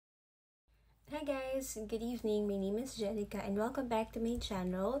Hi guys, good evening. My name is Jenica and welcome back to my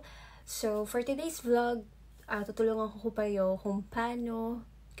channel. So for today's vlog, tutulungan ko kayo kung paano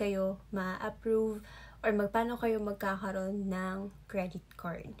kayo ma-approve or paano kayo magkakaroon ng credit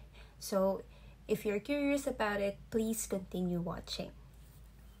card. So if you're curious about it, please continue watching.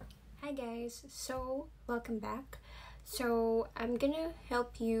 Hi guys, so welcome back. So I'm gonna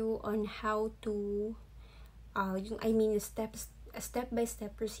help you on how to a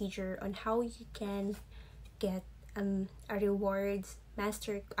step-by-step procedure on how you can get a rewards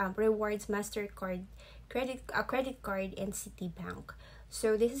mastercard credit card in Citibank.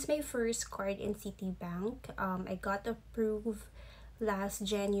 So this is my first card in Citibank. I got approved last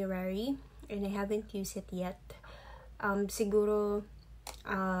January and I haven't used it yet. Siguro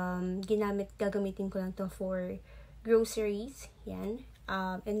gagamitin ko lang to for groceries, yan.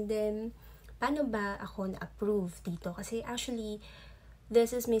 And then paano ba ako na-approve dito? Kasi actually, this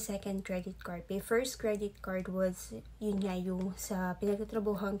is my second credit card. My first credit card was, yun nga yung sa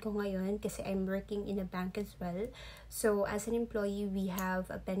pinagtatrabuhan ko ngayon kasi I'm working in a bank as well. So, as an employee, we have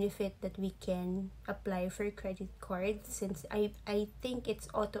a benefit that we can apply for credit card since I think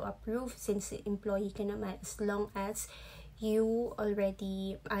it's auto-approved since employee ka naman as long as you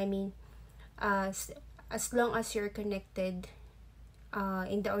already, as long as you're connected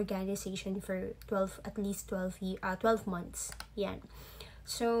in the organization for at least 12 months. Yan.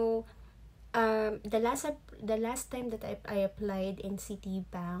 So the last time that I applied in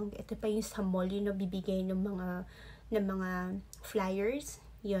Citibank, ito pa yung sa mall yung nabibigay ng mga flyers.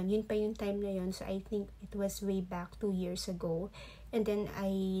 Yun pa yung time na yun. So I think it was way back 2 years ago. And then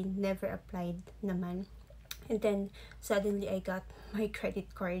I never applied naman. And then suddenly I got my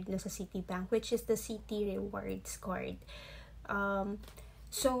credit card na sa Citibank, which is the Citi Rewards card.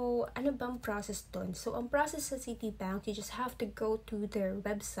 So, ano bang process dun? So, ang process sa Citibank, you just have to go to their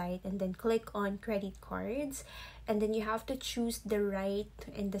website and then click on credit cards. And then you have to choose the right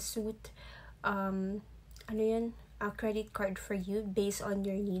and the suit, credit card for you based on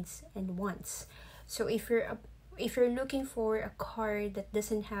your needs and wants. So, if you're looking for a card that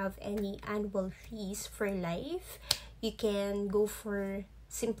doesn't have any annual fees for life, you can go for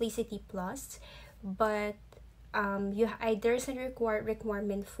Simplicity Plus. But there's a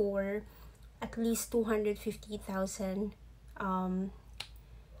requirement for at least 250,000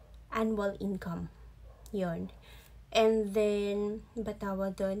 annual income. Yon. And then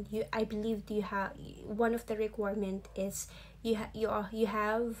I believe you have one of the requirement is you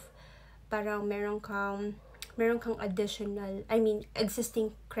have parang meron kang additional,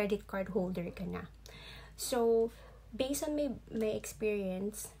 existing credit card holder ka na. So based on my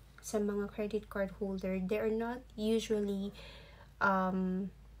experience sa mga credit card holder, they are not usually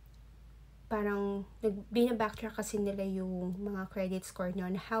parang binabacktrack kasi nila yung mga credit score nyo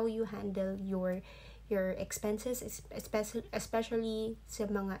on how you handle your expenses, especially sa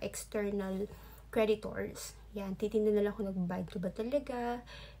mga external creditors. Yan, titingnan nila kung nagbabayad ka ba talaga,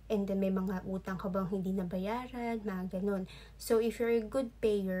 and then may mga utang ka bang hindi nabayaran, mga ganun. So if you're a good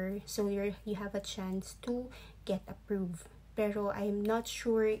payer, so you have a chance to get approved. Pero I'm not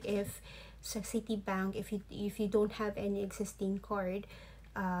sure if sa Citibank, if you don't have any existing card,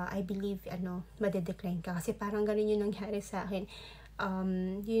 I believe madedecline ka. Kasi parang ganun yung nangyari sa akin.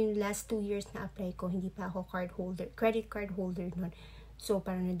 Yung last 2 years na apply ko, hindi pa ako credit card holder nun. So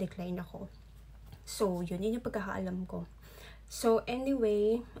parang na-decline ako. So yun yung pagkakaalam ko. So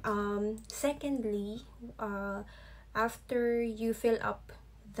anyway, secondly, after you fill up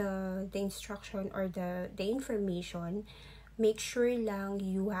the instruction or the information, make sure lang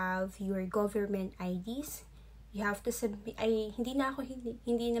you have your government IDs. You have to submit. Hindi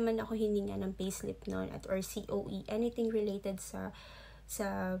naman ako hininga ng payslip noon or COE, anything related sa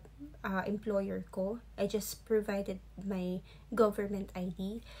employer ko. I just provided my government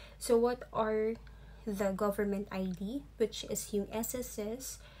ID. So what are the government ID, which is yung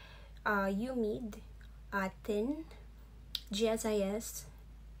SSS, UMID, TIN, GSIS,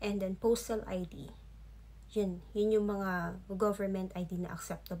 and then postal ID. Yun yung mga government ID na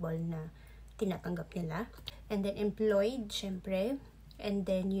acceptable na tinatanggap nila. And then employed, syempre. And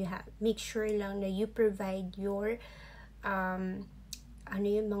then you make sure lang na you provide your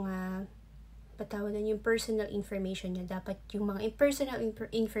yung personal information nyo. Dapat yung mga personal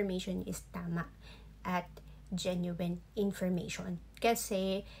information is tama at genuine information.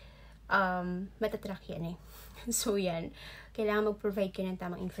 Kasi matatrack yan eh. So yan, kailangan mag-provide ka ng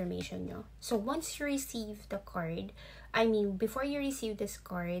tamang information nyo. So once you receive the card, before you receive this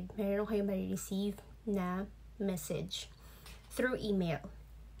card, meron kayo ma-receive na message through email.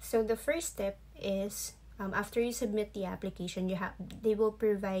 So the first step is after you submit the application, they will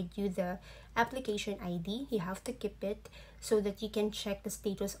provide you the application ID. You have to keep it so that you can check the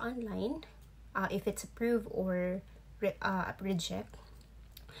status online, if it's approved or reject.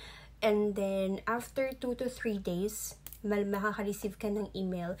 And then after 2 to 3 days, makaka-receive ka ng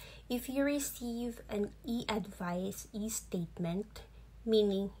email. If you receive an e-advice, e-statement,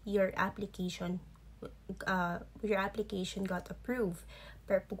 meaning your application got approved.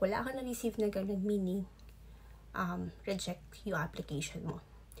 Pero pag wala ka na-receive na ganun, meaning reject yung application mo.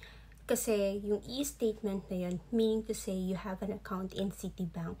 Kasi yung e-statement na yun, meaning to say you have an account in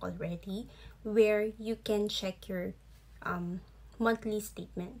Citibank already where you can check your monthly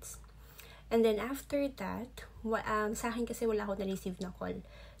statements. And then after that, sa akin kasi wala ako na-receive na call.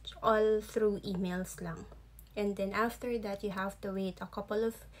 All through emails lang. And then after that, you have to wait a couple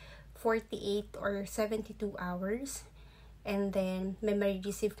of 48 or 72 hours. And then, may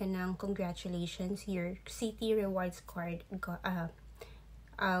ma-receive ka ng congratulations, your Citi Rewards card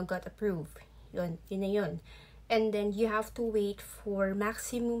got approved. Yun na yun. And then, you have to wait for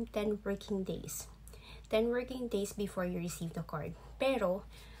maximum 10 working days. 10 working days before you receive the card. Pero,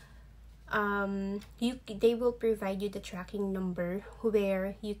 they will provide you the tracking number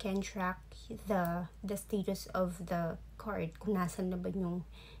where you can track the status of the card. Kung nasaan na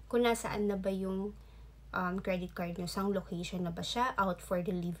ba yung credit card nyo, sang location na ba siya, out for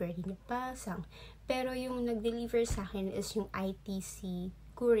delivery na pa, pero yung nag-deliver sa akin is yung ITC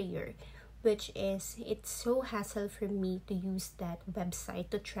courier, which is, it's so hassle for me to use that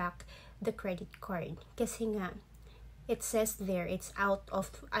website to track the credit card. Kasi nga, it says there, it's out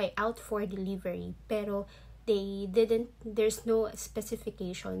for delivery, pero there's no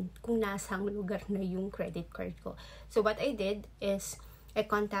specification kung nasang lugar na yung credit card ko. So what I did is, I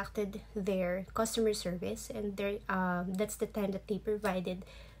contacted their customer service, and that's the time that they provided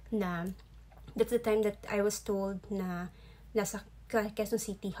that's the time that I was told na nasa Quezon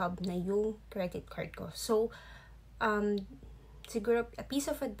City hub na yung credit card ko. So, siguro a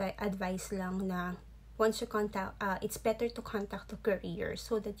piece of advice lang na once you contact, it's better to contact the courier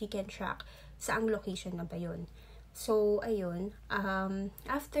so that you can track saang location na ba yun. So, ayun.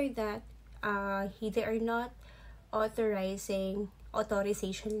 After that, they are not authorization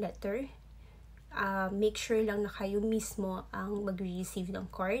letter. Make sure lang na kayo mismo ang mag-receive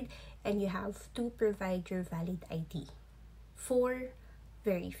ng card, and you have to provide your valid ID for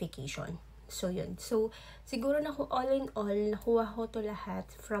verification. So, yun. So, siguro na all in all, nakuha ko to lahat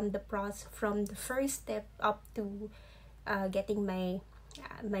from the first step up to getting my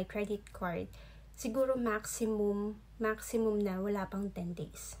credit card. Siguro maximum na wala pang 10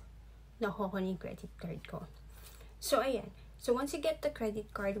 days. Nakuha ko yung credit card ko. So, ayan. So, once you get the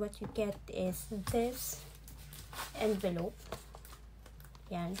credit card, what you get is this envelope.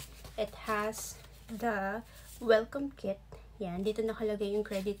 Yan. It has the welcome kit. Yan. Dito nakalagay yung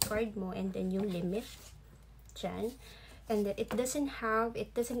credit card mo and then yung limit. Diyan. And then it doesn't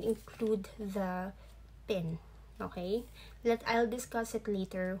include the PIN. Okay? I'll discuss it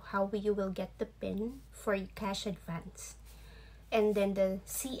later how you will get the PIN for cash advance. And then the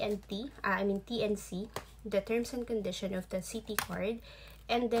TNC, the terms and condition of the Citi card,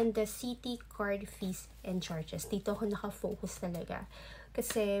 and then the Citi card fees and charges. Dito ako nakafocus talaga.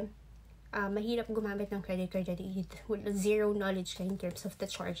 Kasi, mahirap gumamit ng credit card dito. Zero knowledge ka in terms of the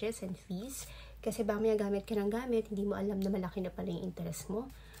charges and fees. Kasi baka may gamit ka ng gamit, hindi mo alam na malaki na pala yung interest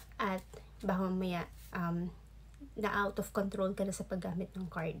mo. At baka mamaya, na out of control ka na sa paggamit ng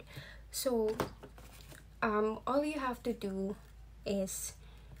card. So, all you have to do is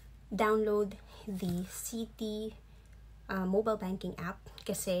download the Citi mobile banking app,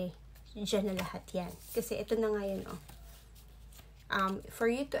 kasi dyan na lahat yan. Kasi ito na nga yun, for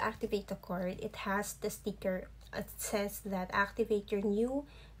you to activate the card, it has the sticker. It says that activate your new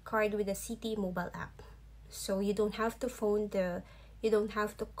card with the Citi mobile app. So you don't have to call the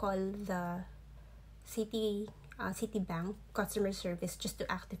Citibank customer service just to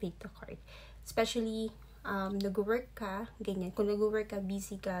activate the card. Especially nag-work ka, ganyan. Kung nag-work ka,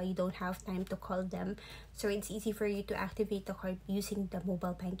 busy ka, you don't have time to call them. So, it's easy for you to activate the card using the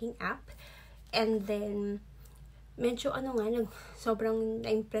mobile banking app. And then, medyo sobrang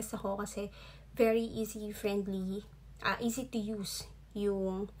na-impress ako kasi very easy-friendly, easy to use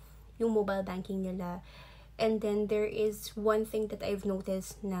yung mobile banking nila. And then, there is one thing that I've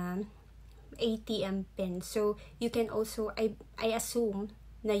noticed na ATM PIN. So, you can also, I assume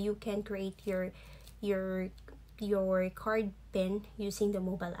na you can create your card PIN using the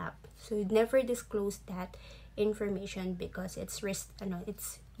mobile app. So you never disclose that information because it's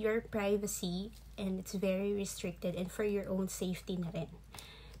your privacy and it's very restricted and for your own safety na rin.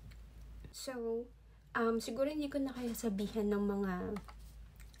 So Siguro hindi ko na kayo sabihan ng mga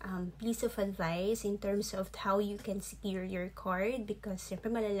piece of advice in terms of how you can secure your card because syempre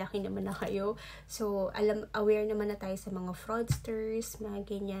malalaki naman na kayo. So, aware naman na tayo sa mga fraudsters, mga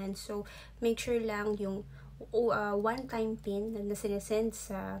ganyan. So, make sure lang yung one-time PIN na sinesend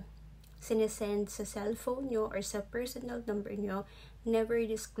sa cellphone nyo or sa personal number nyo, never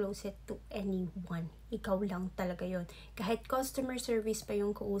disclose it to anyone. Ikaw lang talaga yon. Kahit customer service pa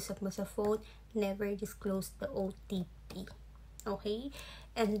yung kausap mo sa phone, never disclose the OTP. Okay?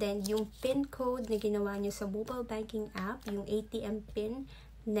 And then, yung PIN code na ginawa nyo sa mobile banking app, yung ATM PIN,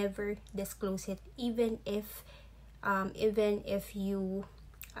 never disclose it. Even if you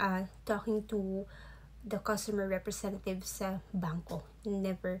talking to the customer representative sa banko,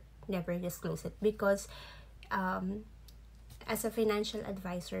 never disclose it because as a financial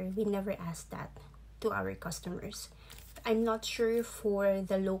advisor, we never ask that to our customers. I'm not sure for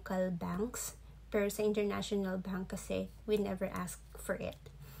the local banks, pero sa international bank kasi, we never ask for it.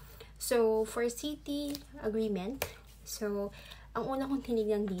 So, for city agreement, so, ang una kong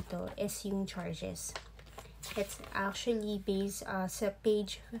tinignan dito is yung charges. It's actually based sa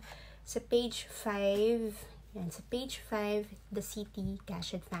page 5, yan, sa page 5, the city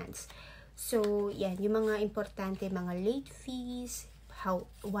cash advance. So, yan, yung mga importante, mga late fees,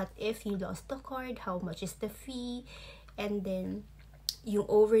 what if you lost the card, how much is the fee, and then, yung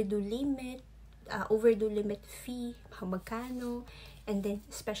overdue limit fee, magkano, and then,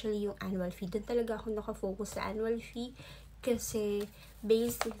 especially yung annual fee. Doon talaga ako nakafocus sa annual fee, kasi,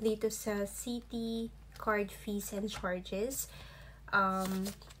 based dito sa city card fees and charges,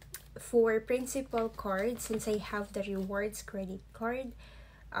 for principal card, since I have the rewards credit card,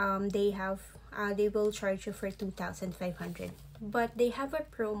 they will charge you for 2,500. But they have a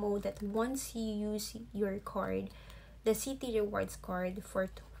promo that once you use your card, the City Rewards card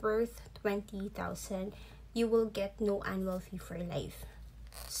for worth 20,000, you will get no annual fee for life.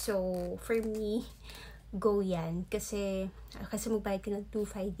 So for me, go yan kasi magbayad ka ng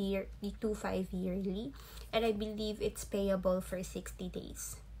 2.5 yearly, and I believe it's payable for 60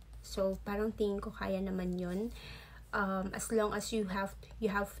 days. So parang tingin ko kaya naman yun. As long as you have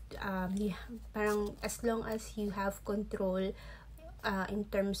control in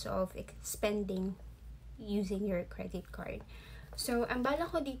terms of spending using your credit card. So ang bala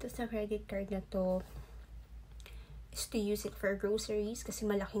ko dito sa credit card na to is to use it for groceries kasi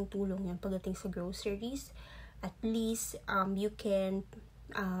malaking tulong yan pagdating sa groceries. At least you can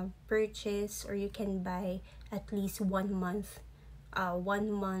purchase or you can buy at least 1 month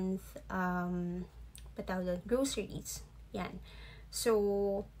groceries. Yan.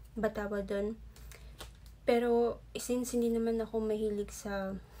 So, pero since hindi naman ako mahilig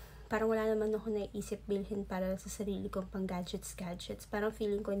sa, parang wala naman ako naisip bilhin para sa sarili kong pang gadgets. Parang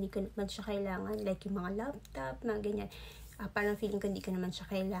feeling ko hindi ko naman siya kailangan, like yung mga laptop, mga ganyan. Parang feeling ko hindi ko naman siya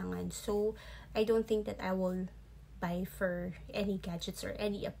kailangan. So, I don't think that I will buy for any gadgets or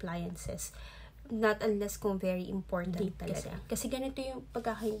any appliances. Not unless kung very important talaga. Kasi ganito yung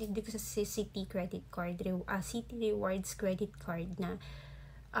pagkakaintindi ko sa City credit card, City Rewards credit card na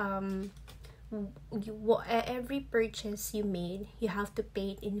every purchase you made, you have to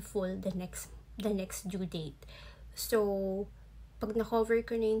pay it in full the next due date. So, pag na-cover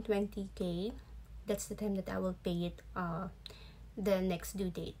ko na yung 20k, that's the time that I will pay it the next due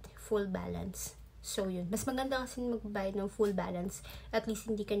date, full balance. So, yun. Mas maganda kasi magbabayad ng full balance. At least,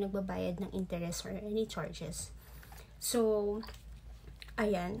 hindi ka nagbabayad ng interest or any charges. So,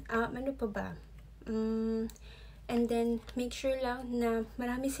 ayan. Ano pa ba? And then, make sure lang na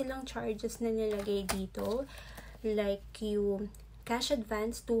marami silang charges na nilagay dito. Like, yung cash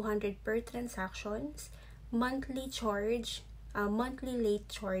advance, 200 per transactions. Monthly charge, monthly late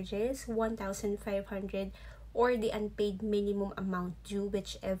charges, 1,500 or the unpaid minimum amount due,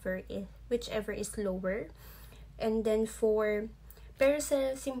 whichever is lower. And then pero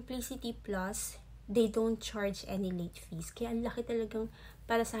sa Simplicity Plus, they don't charge any late fees. Kaya ang laki talagang,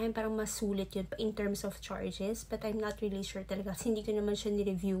 para sa akin, parang masulit yun in terms of charges. But I'm not really sure talaga. Kasi hindi ko naman siya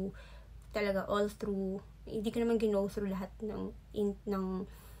ni-review talaga all through. Hindi ko naman gino through lahat ng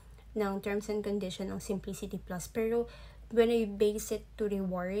terms and condition ng Simplicity Plus. Pero when I base it to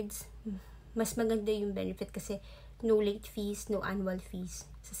rewards, mas maganda yung benefit kasi no late fees, no annual fees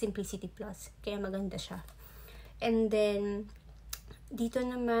sa Simplicity Plus. Kaya maganda siya. And then, dito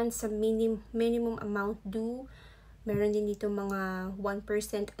naman sa minimum amount due, meron din dito mga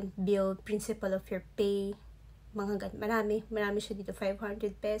 1% unbilled principal of your pay. Marami siya dito,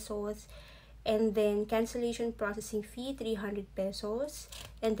 500 pesos. And then, cancellation processing fee, 300 pesos.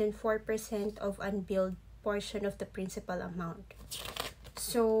 And then, 4% of unbilled portion of the principal amount.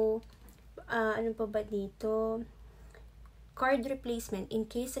 So, Ano pa ba dito? Card replacement. In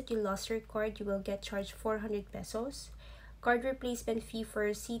case that you lost your card, you will get charged 400 pesos. Card replacement fee for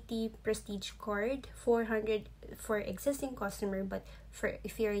Citi Prestige card, 400 for existing customer, but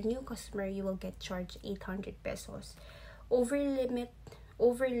if you're a new customer, you will get charged 800 pesos. Over limit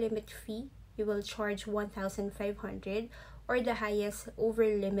fee, you will charge 1,500 or the highest over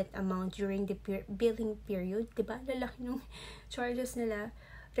limit amount during the billing period. Diba? Lalaki ng charges nila.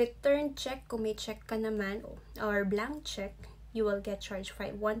 Return check, kung may check ka naman, or blank check, you will get charged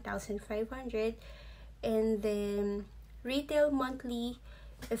 1,500. And then retail monthly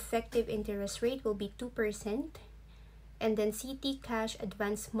effective interest rate will be 2%. And then Citi Cash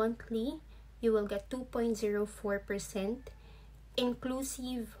Advance monthly, you will get 2.04%,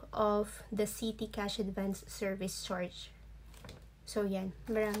 inclusive of the Citi Cash Advance service charge. So, yan.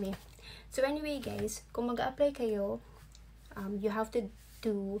 Marami. So, anyway, guys, kung mag-apply kayo, you have to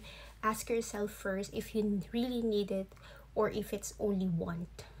ask yourself first if you really need it or if it's only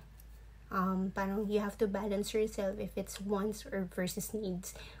want. Parang you have to balance yourself if it's wants or versus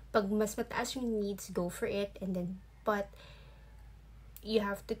needs. Pag mas mataas yung needs, go for it. And then, but you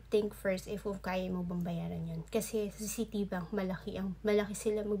have to think first if kaya mo bang bayaran yun. Kasi sa Citibank, malaki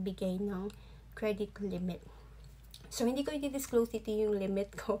sila magbigay ng credit limit. So, hindi ko i-disclose dito yung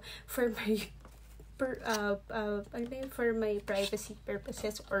limit ko for my for my privacy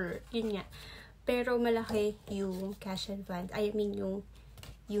purposes or yun nga. Pero malaki yung cash advance. I mean yung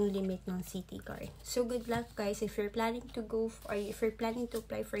limit ng Citi card. So, good luck, guys. If you're planning to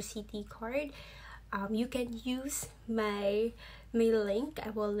apply for Citi card, you can use my link. I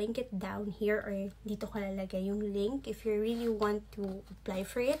will link it down here or dito ko lalagay yung link if you really want to apply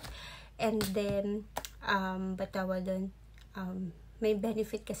for it. And then, may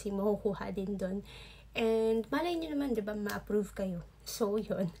benefit kasi makukuha din doon. And malay nyo naman, diba, ma-approve kayo. So,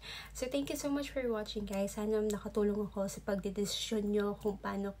 yun. So, thank you so much for watching, guys. Sana nakatulong ako sa pagdedesisyon nyo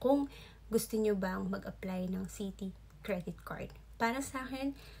kung gusto nyo bang mag-apply ng Citi credit card. Para sa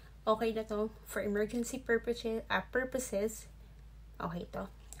akin, okay na to. For emergency purposes, okay to.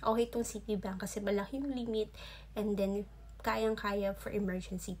 Okay tong Citibank kasi malaki yung limit and then kayang-kaya for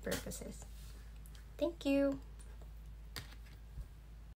emergency purposes. Thank you!